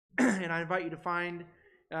And I invite you to find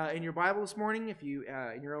in your Bible this morning, if you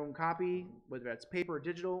in your own copy, whether that's paper or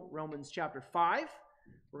digital, Romans chapter 5.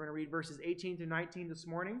 We're going to read verses 18 through 19 this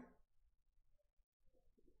morning.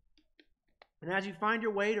 And as you find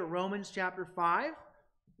your way to Romans chapter 5,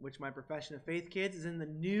 which my profession of faith, kids, is in the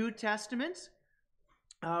New Testament,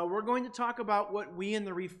 we're going to talk about what we in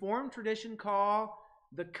the Reformed tradition call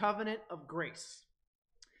the covenant of grace.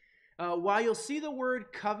 While you'll see the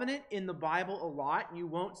word covenant in the Bible a lot, you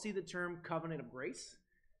won't see the term covenant of grace.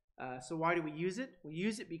 So why do we use it? We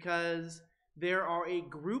use it because there are a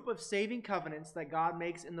group of saving covenants that God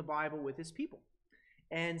makes in the Bible with his people.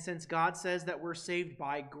 And since God says that we're saved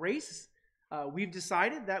by grace, we've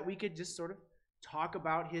decided that we could just sort of talk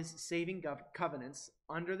about his saving covenants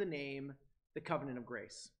under the name the covenant of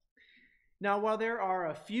grace. Now, while there are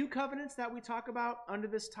a few covenants that we talk about under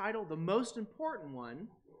this title, the most important one,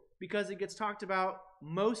 because it gets talked about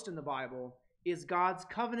most in the Bible, is God's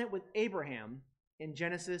covenant with Abraham in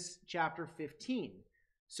Genesis chapter 15.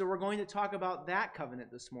 So we're going to talk about that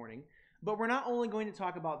covenant this morning, but we're not only going to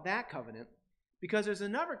talk about that covenant, because there's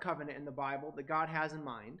another covenant in the Bible that God has in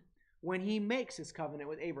mind when he makes his covenant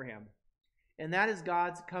with Abraham. And that is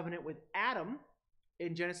God's covenant with Adam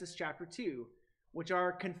in Genesis chapter 2, which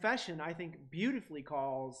our confession, I think, beautifully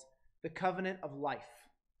calls the covenant of life.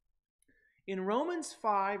 In Romans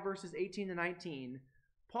 5, verses 18 to 19,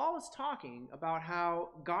 Paul is talking about how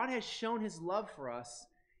God has shown his love for us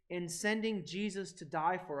in sending Jesus to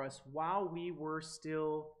die for us while we were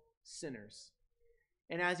still sinners.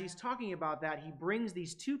 And as he's talking about that, he brings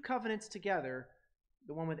these two covenants together,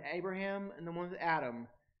 the one with Abraham and the one with Adam,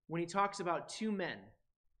 when he talks about two men,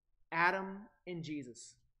 Adam and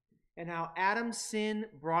Jesus, and how Adam's sin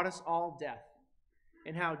brought us all death,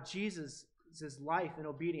 and how Jesus' life and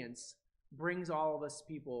obedience brings all of us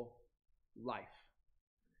people life.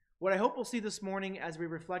 What I hope we'll see this morning as we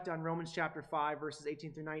reflect on Romans chapter 5, verses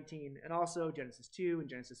 18 through 19, and also Genesis 2 and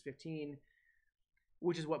Genesis 15,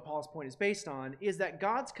 which is what Paul's point is based on, is that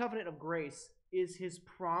God's covenant of grace is his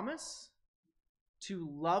promise to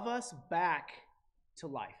love us back to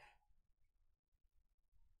life.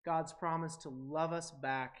 God's promise to love us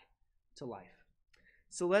back to life.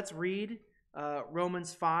 So let's read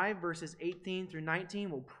Romans 5, verses 18 through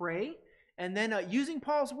 19. We'll pray. And then using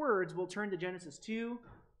Paul's words, we'll turn to Genesis 2,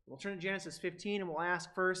 we'll turn to Genesis 15, and we'll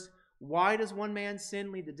ask first, why does one man's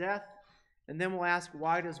sin lead to death? And then we'll ask,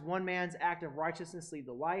 why does one man's act of righteousness lead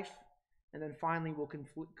to life? And then finally, we'll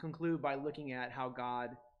conclude by looking at how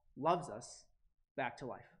God loves us back to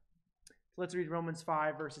life. So let's read Romans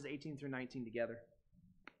 5, verses 18 through 19 together.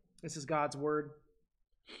 This is God's word.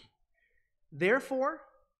 Therefore,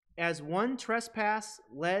 as one trespass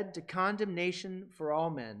led to condemnation for all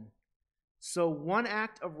men, so one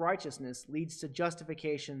act of righteousness leads to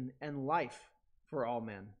justification and life for all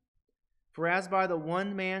men. For as by the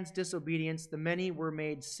one man's disobedience the many were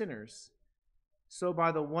made sinners, so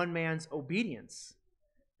by the one man's obedience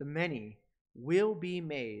the many will be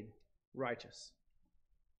made righteous.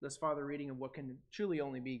 Thus far the reading of what can truly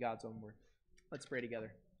only be God's own word. Let's pray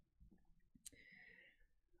together.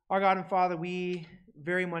 Our God and Father, we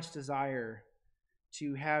very much desire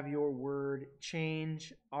to have your word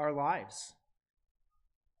change our lives,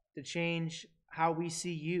 to change how we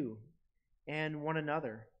see you and one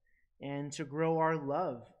another, and to grow our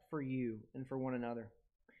love for you and for one another.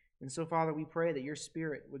 And so, Father, we pray that your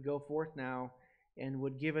Spirit would go forth now and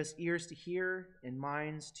would give us ears to hear and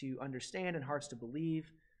minds to understand and hearts to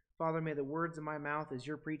believe. Father, may the words of my mouth as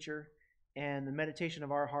your preacher and the meditation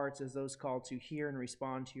of our hearts as those called to hear and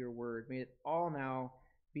respond to your word, may it all now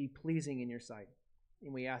be pleasing in your sight.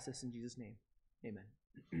 And we ask this in Jesus' name.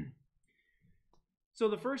 Amen. So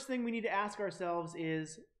the first thing we need to ask ourselves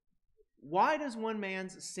is, why does one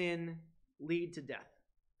man's sin lead to death?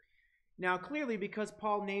 Now, clearly, because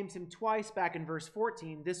Paul names him twice back in verse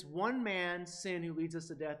 14, this one man's sin who leads us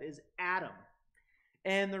to death is Adam.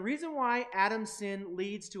 And the reason why Adam's sin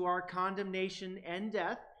leads to our condemnation and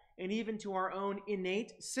death, and even to our own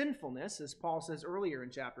innate sinfulness, as Paul says earlier in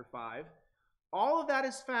chapter 5, all of that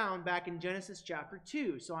is found back in Genesis chapter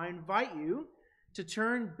 2. So I invite you to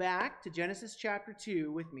turn back to Genesis chapter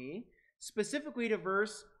 2 with me, specifically to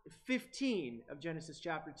verse 15 of Genesis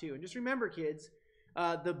chapter 2. And just remember, kids,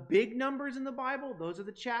 the big numbers in the Bible, those are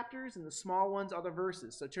the chapters, and the small ones are the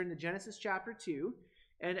verses. So turn to Genesis chapter 2.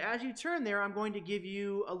 And as you turn there, I'm going to give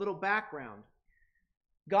you a little background.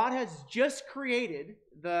 God has just created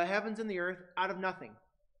the heavens and the earth out of nothing.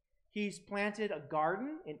 He's planted a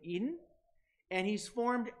garden in Eden, and he's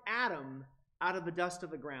formed Adam out of the dust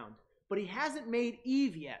of the ground. But he hasn't made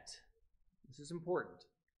Eve yet. This is important.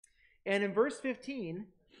 And in verse 15,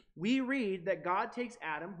 we read that God takes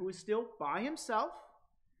Adam, who is still by himself,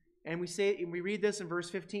 and we read this in verse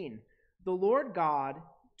 15. The Lord God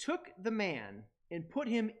took the man and put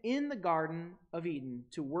him in the Garden of Eden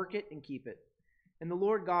to work it and keep it. And the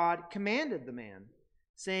Lord God commanded the man,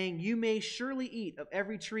 saying, You may surely eat of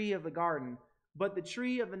every tree of the garden, but the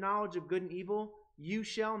tree of the knowledge of good and evil you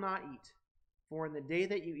shall not eat. For in the day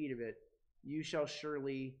that you eat of it, you shall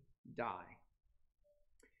surely die.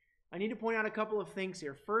 I need to point out a couple of things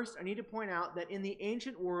here. First, I need to point out that in the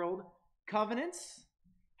ancient world, covenants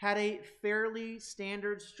had a fairly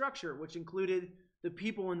standard structure, which included the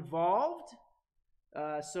people involved,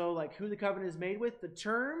 so like who the covenant is made with, the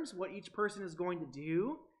terms, what each person is going to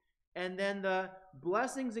do, and then the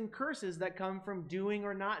blessings and curses that come from doing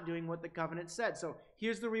or not doing what the covenant said. So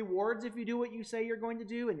here's the rewards if you do what you say you're going to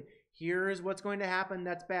do, and here is what's going to happen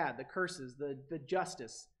that's bad, the curses, the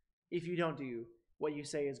justice, if you don't do what you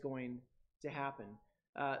say is going to happen.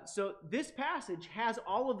 So this passage has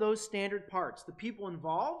all of those standard parts. The people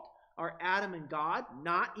involved are Adam and God,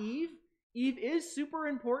 not Eve. Eve is super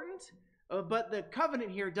important, but the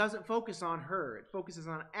covenant here doesn't focus on her. It focuses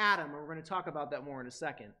on Adam, and we're going to talk about that more in a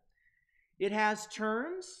second. It has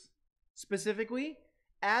terms, specifically.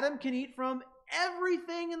 Adam can eat from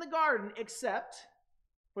everything in the garden except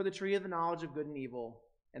for the tree of the knowledge of good and evil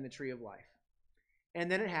and the tree of life. And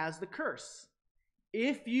then it has the curse.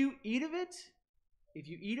 If you eat of it, if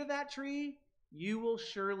you eat of that tree, you will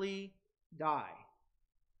surely die.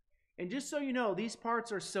 And just so you know, these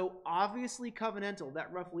parts are so obviously covenantal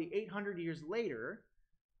that roughly 800 years later,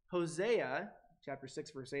 Hosea, chapter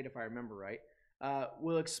 6, verse 8, if I remember right,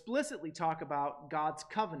 will explicitly talk about God's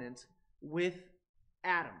covenant with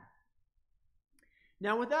Adam.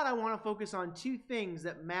 Now, with that, I want to focus on two things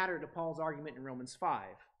that matter to Paul's argument in Romans 5.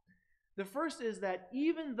 The first is that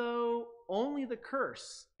even though only the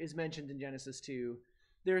curse is mentioned in Genesis 2,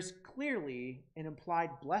 there's clearly an implied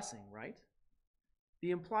blessing, right?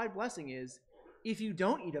 The implied blessing is, if you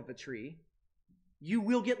don't eat of a tree, you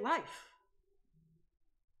will get life.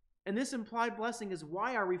 And this implied blessing is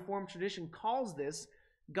why our Reformed tradition calls this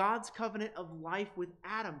God's covenant of life with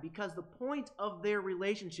Adam, because the point of their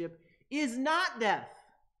relationship is not death.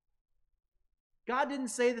 God didn't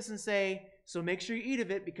say this and say, so make sure you eat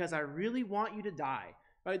of it because I really want you to die.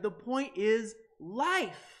 Right? The point is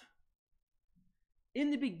life. In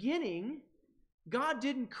the beginning, God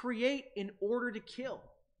didn't create in order to kill.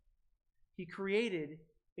 He created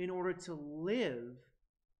in order to live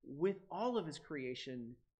with all of his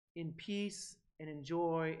creation in peace and in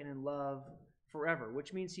joy and in love forever,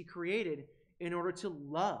 which means he created in order to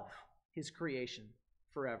love his creation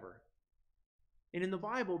forever. And in the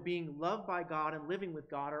Bible, being loved by God and living with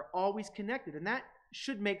God are always connected. And that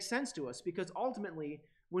should make sense to us because ultimately,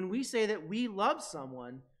 when we say that we love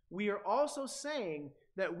someone, we are also saying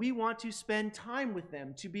that we want to spend time with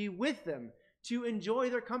them, to be with them, to enjoy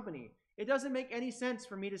their company. It doesn't make any sense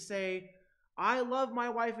for me to say, I love my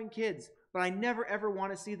wife and kids, but I never ever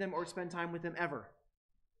want to see them or spend time with them ever.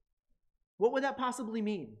 What would that possibly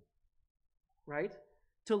mean? Right?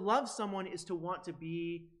 To love someone is to want to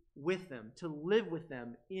be with them, to live with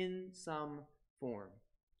them in some form.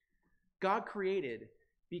 God created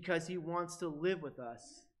because he wants to live with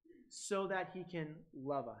us so that he can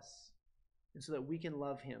love us and so that we can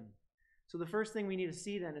love him. So the first thing we need to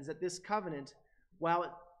see then is that this covenant, while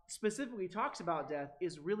it specifically talks about death,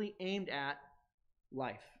 is really aimed at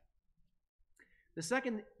life. The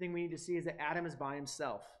second thing we need to see is that Adam is by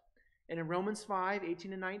himself. And in Romans 5,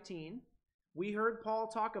 18 and 19, we heard Paul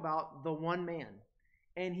talk about the one man.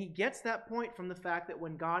 And he gets that point from the fact that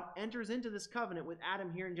when God enters into this covenant with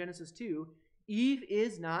Adam here in Genesis 2, Eve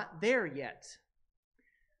is not there yet.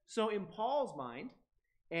 So in Paul's mind,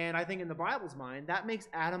 and I think in the Bible's mind, that makes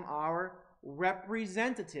Adam our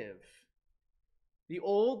representative. The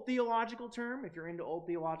old theological term, if you're into old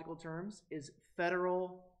theological terms, is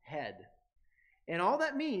federal head. And all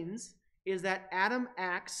that means is that Adam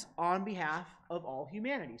acts on behalf of all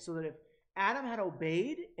humanity. So that if Adam had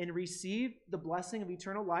obeyed and received the blessing of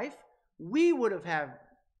eternal life, we would have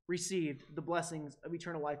received the blessings of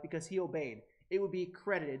eternal life because he obeyed. It would be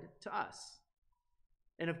credited to us.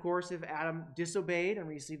 And of course, if Adam disobeyed and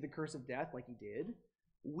received the curse of death like he did,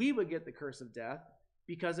 we would get the curse of death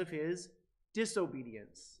because of his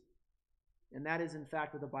disobedience. And that is, in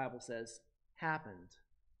fact, what the Bible says happened.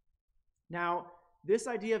 Now, this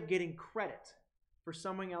idea of getting credit for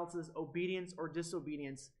someone else's obedience or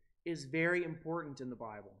disobedience is very important in the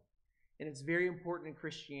Bible, and it's very important in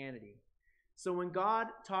Christianity. So when God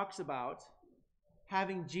talks about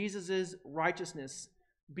having Jesus' righteousness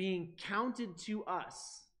being counted to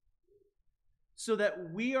us, so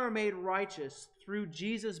that we are made righteous through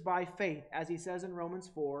Jesus by faith, as he says in Romans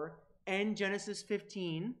 4 and Genesis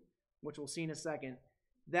 15, which we'll see in a second.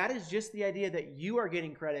 That is just the idea that you are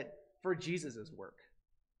getting credit for Jesus' work.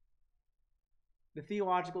 The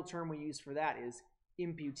theological term we use for that is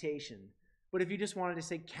imputation. But if you just wanted to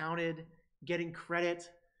say counted, getting credit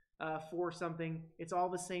for something, it's all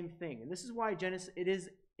the same thing. And this is why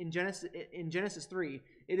in Genesis 3,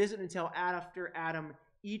 it isn't until after Adam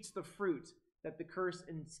eats the fruit that the curse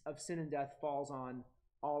of sin and death falls on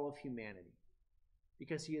all of humanity,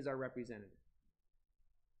 because he is our representative.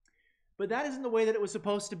 But that isn't the way that it was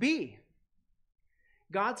supposed to be.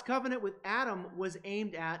 God's covenant with Adam was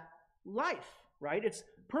aimed at life, right? Its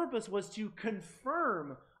purpose was to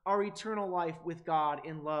confirm our eternal life with God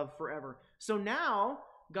in love forever. So now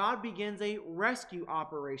God begins a rescue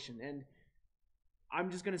operation. And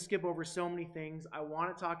I'm just going to skip over so many things. I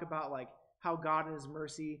want to talk about how God in his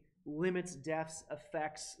mercy limits death's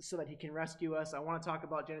effects so that he can rescue us. I want to talk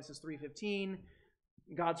about Genesis 3:15,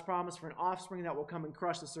 God's promise for an offspring that will come and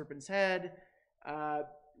crush the serpent's head.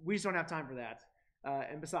 We just don't have time for that.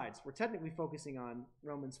 And besides, we're technically focusing on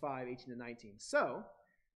Romans 5:18-19. So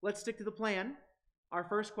let's stick to the plan. Our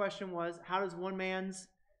first question was, how does one man's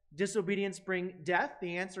disobedience bring death?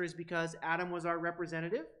 The answer is because Adam was our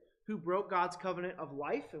representative who broke God's covenant of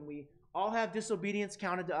life, and we all have disobedience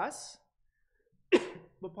counted to us.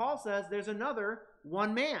 But Paul says there's another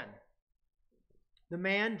one man, the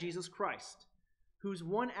man Jesus Christ, whose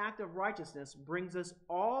one act of righteousness brings us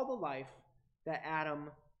all the life that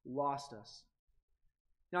Adam lost us.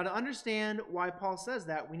 Now, to understand why Paul says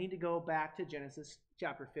that, we need to go back to Genesis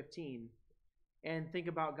chapter 15 and think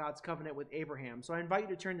about God's covenant with Abraham. So I invite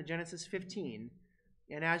you to turn to Genesis 15,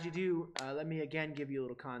 and as you do, let me again give you a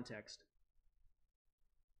little context.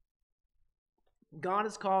 God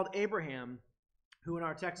has called Abraham, who in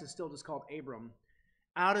our text is still just called Abram,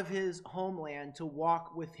 out of his homeland to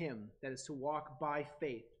walk with him, that is, to walk by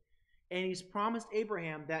faith. And he's promised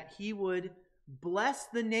Abraham that he would bless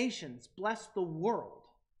the nations, bless the world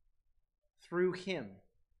through him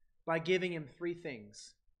by giving him three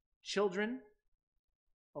things: children,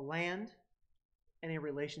 a land, and a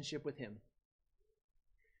relationship with him.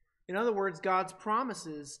 In other words, God's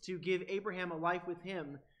promises to give Abraham a life with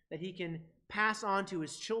him that he can pass on to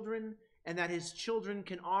his children, and that his children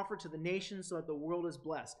can offer to the nations so that the world is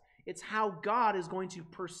blessed. It's how God is going to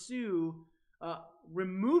pursue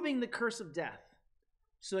removing the curse of death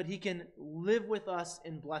so that he can live with us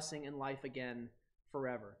in blessing and life again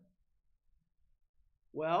forever.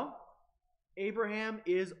 Well, Abraham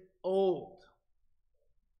is old,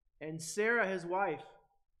 and Sarah, his wife,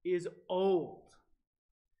 is old.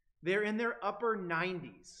 They're in their upper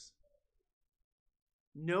 90s.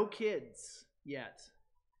 No kids yet.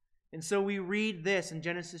 And so we read this in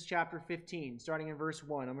Genesis chapter 15, starting in verse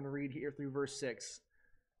 1. I'm going to read here through verse 6.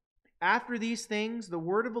 After these things, the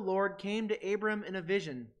word of the Lord came to Abram in a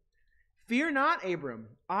vision. Fear not, Abram,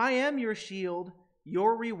 I am your shield.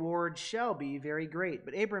 Your reward shall be very great.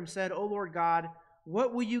 But Abram said, O Lord God,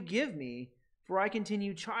 what will you give me? For I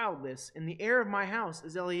continue childless, and the heir of my house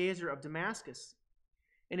is Eliezer of Damascus.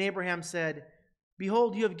 And Abraham said,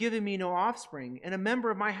 Behold, you have given me no offspring, and a member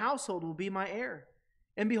of my household will be my heir.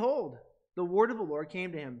 And behold, the word of the Lord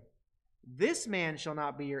came to him. This man shall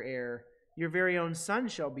not be your heir. Your very own son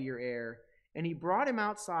shall be your heir. And he brought him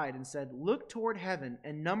outside and said, Look toward heaven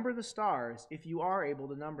and number the stars, if you are able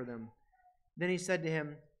to number them. Then he said to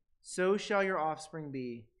him, So shall your offspring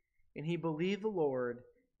be. And he believed the Lord,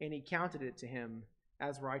 and he counted it to him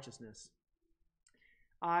as righteousness.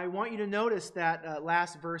 I want you to notice that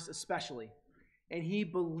last verse especially. And he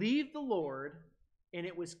believed the Lord, and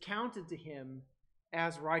it was counted to him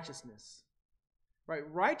as righteousness. Right?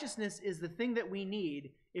 Righteousness is the thing that we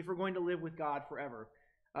need if we're going to live with God forever.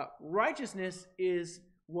 Righteousness is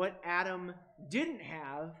what Adam didn't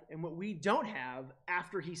have and what we don't have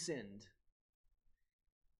after he sinned.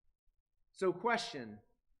 So question,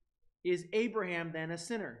 is Abraham then a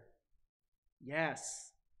sinner?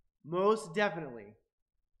 Yes, most definitely.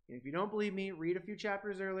 And if you don't believe me, read a few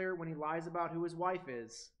chapters earlier when he lies about who his wife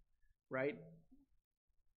is, right?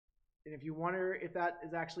 And if you wonder if that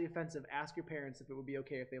is actually offensive, ask your parents if it would be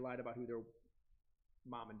okay if they lied about who their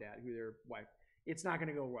mom and dad, who their wife. It's not going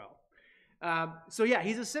to go well. So yeah,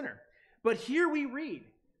 he's a sinner. But here we read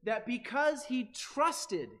that because he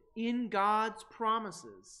trusted in God's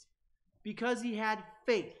promises, because he had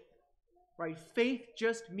faith, right? Faith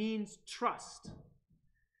just means trust.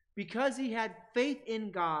 Because he had faith in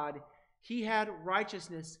God, he had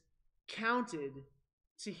righteousness counted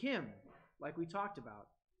to him, like we talked about.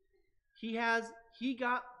 He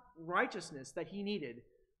got righteousness that he needed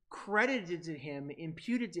credited to him,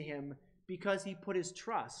 imputed to him, because he put his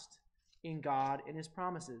trust in God and his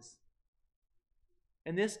promises.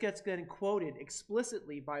 And this gets then quoted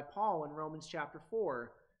explicitly by Paul in Romans chapter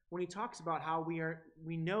 4 when he talks about how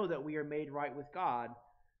we know that we are made right with God,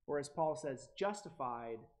 or as Paul says,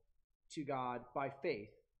 justified to God by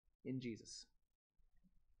faith in Jesus.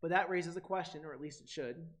 But that raises a question, or at least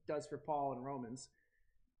it does for Paul in Romans.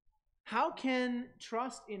 How can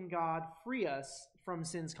trust in God free us from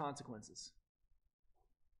sin's consequences?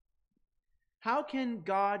 How can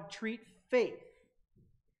God treat faith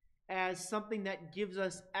as something that gives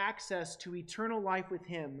us access to eternal life with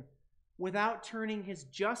him without turning his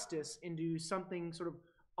justice into something sort of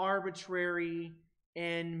arbitrary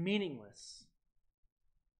and meaningless?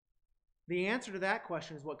 The answer to that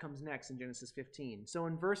question is what comes next in Genesis 15. So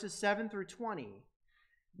in verses 7 through 20,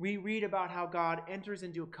 we read about how God enters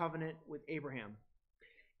into a covenant with Abraham.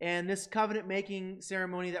 And this covenant-making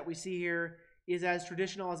ceremony that we see here is as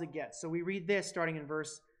traditional as it gets. So we read this starting in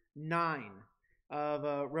verse 9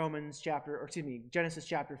 of Genesis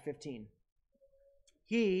chapter 15.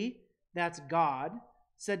 He, that's God,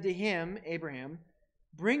 said to him, Abraham,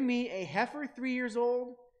 "Bring me a heifer 3 years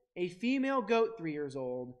old, a female goat 3 years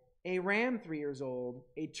old, a ram 3 years old,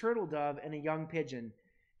 a turtle dove, and a young pigeon."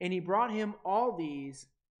 And he brought him all these,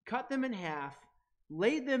 cut them in half,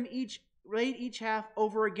 laid each half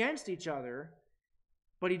over against each other,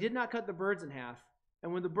 but he did not cut the birds in half.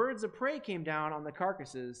 And when the birds of prey came down on the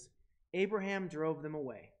carcasses, Abraham drove them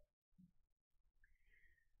away.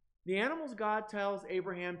 The animals God tells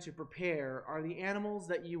Abraham to prepare are the animals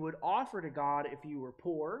that you would offer to God if you were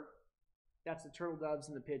poor. That's the turtle doves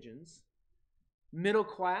and the pigeons. Middle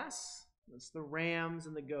class, that's the rams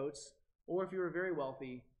and the goats. Or if you were very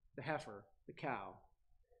wealthy, the heifer, the cow.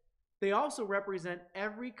 They also represent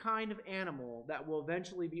every kind of animal that will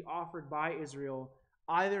eventually be offered by Israel,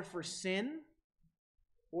 either for sin,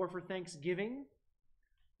 or for thanksgiving,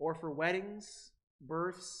 or for weddings,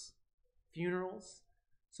 births, funerals.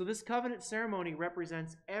 So this covenant ceremony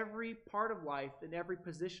represents every part of life and every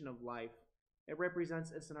position of life. It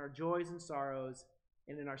represents us in our joys and sorrows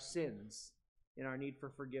and in our sins, in our need for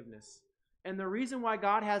forgiveness. And the reason why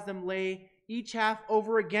God has them lay each half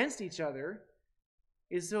over against each other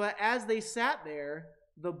is so that as they sat there,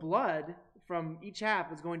 the blood from each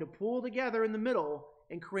half is going to pool together in the middle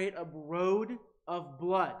and create a road of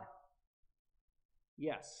blood.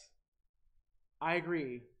 Yes, I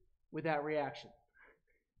agree with that reaction.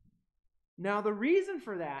 Now, the reason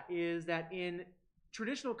for that is that in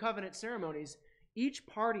traditional covenant ceremonies, each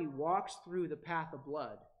party walks through the path of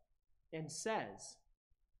blood and says,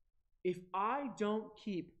 if I don't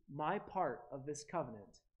keep my part of this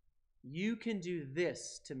covenant, you can do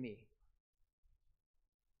this to me.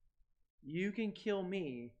 You can kill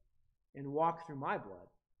me and walk through my blood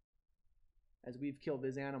as we've killed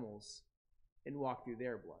these animals and walked through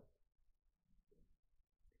their blood.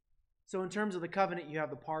 So in terms of the covenant, you have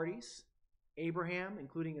the parties, Abraham,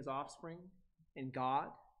 including his offspring, and God.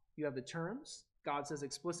 You have the terms. God says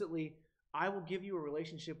explicitly, I will give you a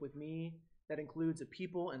relationship with me that includes a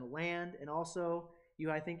people and land. And also,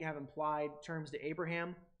 you, I think, have implied terms to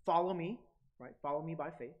Abraham. Follow me, right? Follow me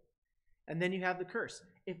by faith. And then you have the curse.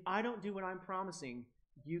 If I don't do what I'm promising,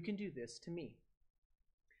 you can do this to me.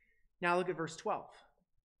 Now look at verse 12.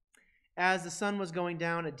 As the sun was going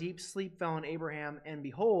down, a deep sleep fell on Abraham, and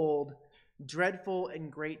behold, dreadful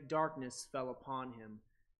and great darkness fell upon him.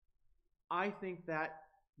 I think that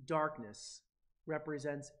darkness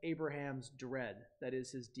represents Abraham's dread, that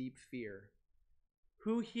is his deep fear.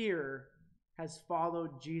 Who here has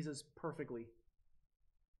followed Jesus perfectly?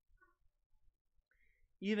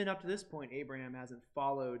 Even up to this point, Abraham hasn't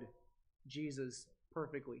followed Jesus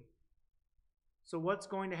perfectly. So what's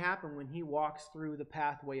going to happen when he walks through the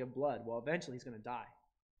pathway of blood? Well, eventually he's going to die.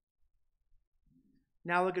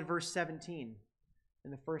 Now look at verse 17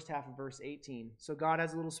 in the first half of verse 18. So God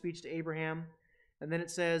has a little speech to Abraham, and then it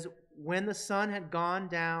says, when the sun had gone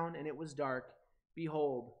down and it was dark,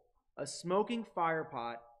 behold, a smoking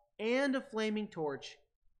firepot and a flaming torch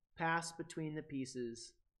passed between the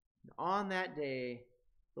pieces. And on that day,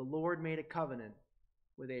 the Lord made a covenant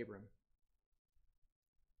with Abram.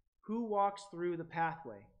 Who walks through the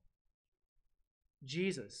pathway?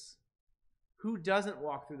 Jesus. Who doesn't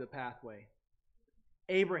walk through the pathway?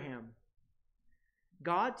 Abraham.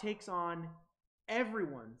 God takes on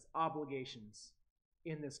everyone's obligations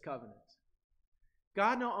in this covenant.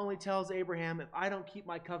 God not only tells Abraham, if I don't keep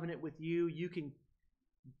my covenant with you, you can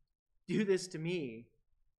do this to me.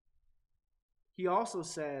 He also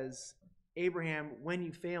says, Abraham, when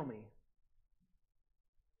you fail me,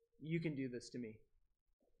 you can do this to me.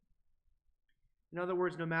 In other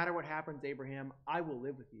words, no matter what happens, Abraham, I will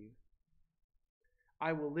live with you.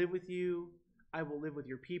 I will live with you. I will live with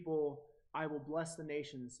your people. I will bless the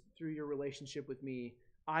nations through your relationship with me.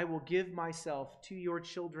 I will give myself to your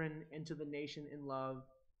children and to the nation in love,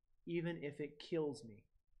 even if it kills me.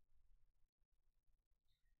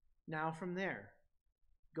 Now from there,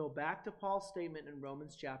 go back to Paul's statement in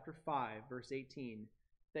Romans chapter 5, verse 18,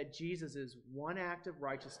 that Jesus' one act of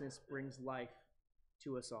righteousness brings life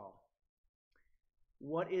to us all.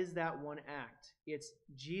 What is that one act? It's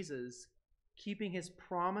Jesus keeping his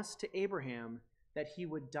promise to Abraham that he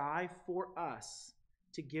would die for us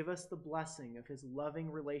to give us the blessing of his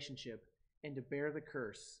loving relationship and to bear the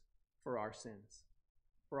curse for our sins,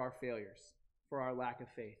 for our failures, for our lack of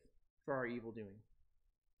faith, for our evil doing.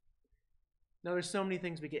 Now, there's so many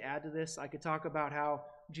things we could add to this. I could talk about how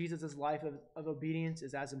Jesus' life of obedience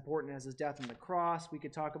is as important as his death on the cross. We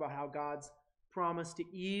could talk about how God's promise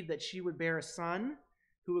to Eve that she would bear a son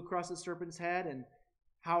who would crush the serpent's head, and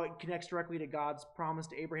how it connects directly to God's promise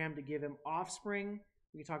to Abraham to give him offspring.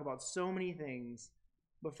 We could talk about so many things.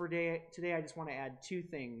 But for today, I just want to add two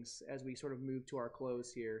things as we sort of move to our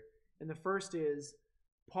close here. And the first is,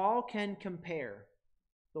 Paul can compare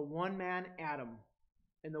the one man Adam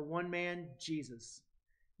and the one man Jesus,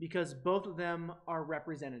 because both of them are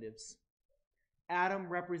representatives. Adam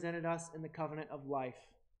represented us in the covenant of life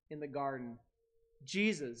in the garden.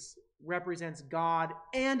 Jesus represents God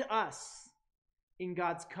and us in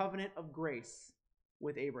God's covenant of grace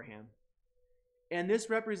with Abraham. And this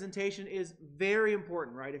representation is very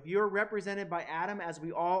important, right? If you're represented by Adam, as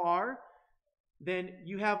we all are, then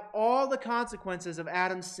you have all the consequences of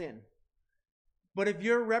Adam's sin. But if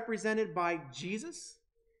you're represented by Jesus,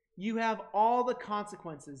 you have all the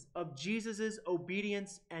consequences of Jesus'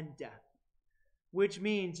 obedience and death, which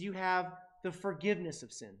means you have the forgiveness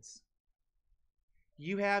of sins.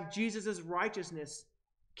 You have Jesus' righteousness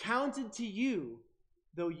counted to you,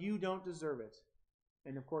 though you don't deserve it.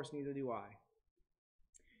 And of course, neither do I.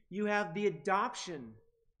 You have the adoption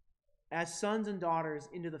as sons and daughters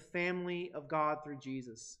into the family of God through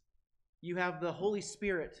Jesus. You have the Holy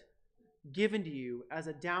Spirit given to you as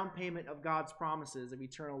a down payment of God's promises of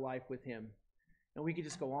eternal life with him. And we could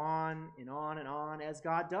just go on and on and on, as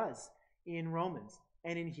God does in Romans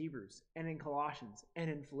and in Hebrews and in Colossians and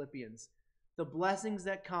in Philippians. The blessings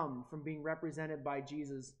that come from being represented by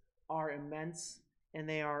Jesus are immense, and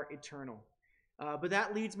they are eternal. But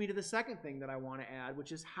that leads me to the second thing that I want to add,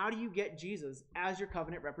 which is, how do you get Jesus as your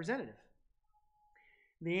covenant representative?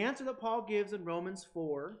 The answer that Paul gives in Romans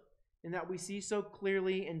 4, and that we see so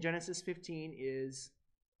clearly in Genesis 15, is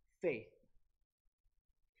faith.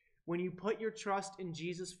 When you put your trust in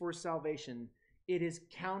Jesus for salvation, it is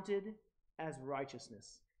counted as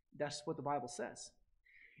righteousness. That's what the Bible says.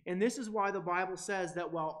 And this is why the Bible says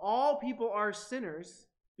that while all people are sinners,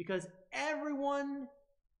 because everyone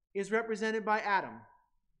is represented by Adam,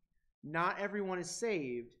 not everyone is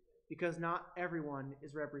saved, because not everyone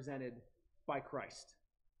is represented by Christ.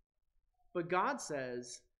 But God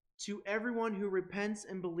says, to everyone who repents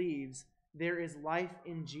and believes, there is life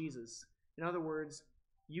in Jesus. In other words,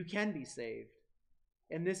 you can be saved.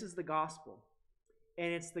 And this is the gospel.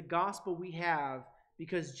 And it's the gospel we have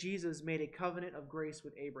because Jesus made a covenant of grace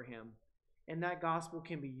with Abraham. And that gospel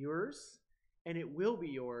can be yours, and it will be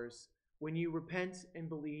yours when you repent and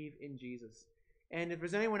believe in Jesus. And if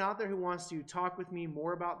there's anyone out there who wants to talk with me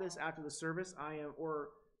more about this after the service, or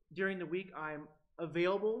during the week, I'm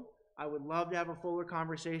available. I would love to have a fuller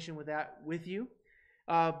conversation with you.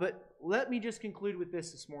 But let me just conclude with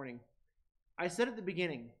this morning. I said at the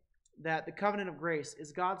beginning that the covenant of grace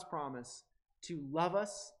is God's promise to love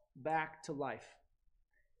us back to life.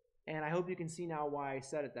 And I hope you can see now why I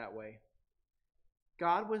said it that way.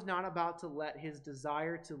 God was not about to let his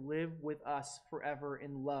desire to live with us forever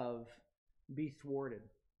in love be thwarted.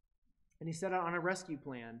 And he set out on a rescue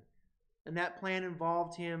plan. And that plan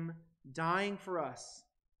involved him dying for us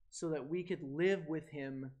so that we could live with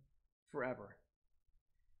him forever.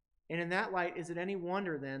 And in that light, is it any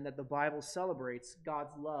wonder then that the Bible celebrates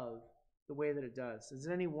God's love the way that it does? Is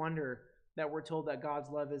it any wonder that we're told that God's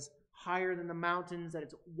love is higher than the mountains, that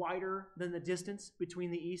it's wider than the distance between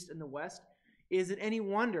the east and the west? Is it any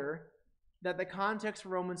wonder that the context for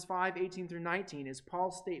Romans 5:18 through 19 is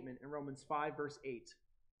Paul's statement in Romans 5, verse 8?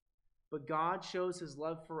 But God shows his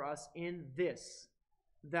love for us in this,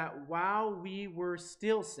 that while we were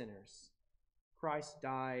still sinners, Christ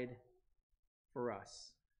died for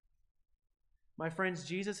us. My friends,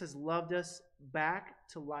 Jesus has loved us back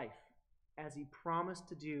to life, as he promised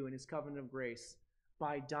to do in his covenant of grace,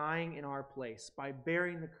 by dying in our place, by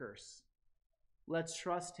bearing the curse. Let's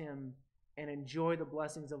trust him and enjoy the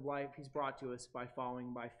blessings of life he's brought to us by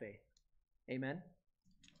following by faith. Amen?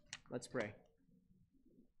 Let's pray.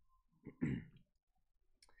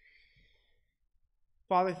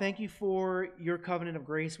 Father, thank you for your covenant of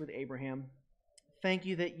grace with Abraham. Thank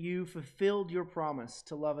you that you fulfilled your promise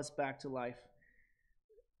to love us back to life.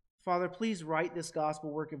 Father, please write this gospel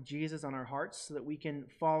work of Jesus on our hearts so that we can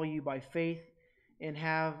follow you by faith and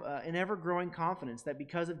have an ever-growing confidence that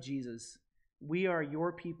because of Jesus, we are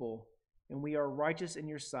your people and we are righteous in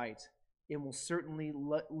your sight and will certainly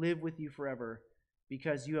live with you forever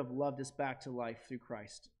because you have loved us back to life through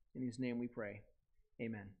Christ, in whose name we pray.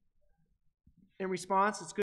 Amen. In response, it's good.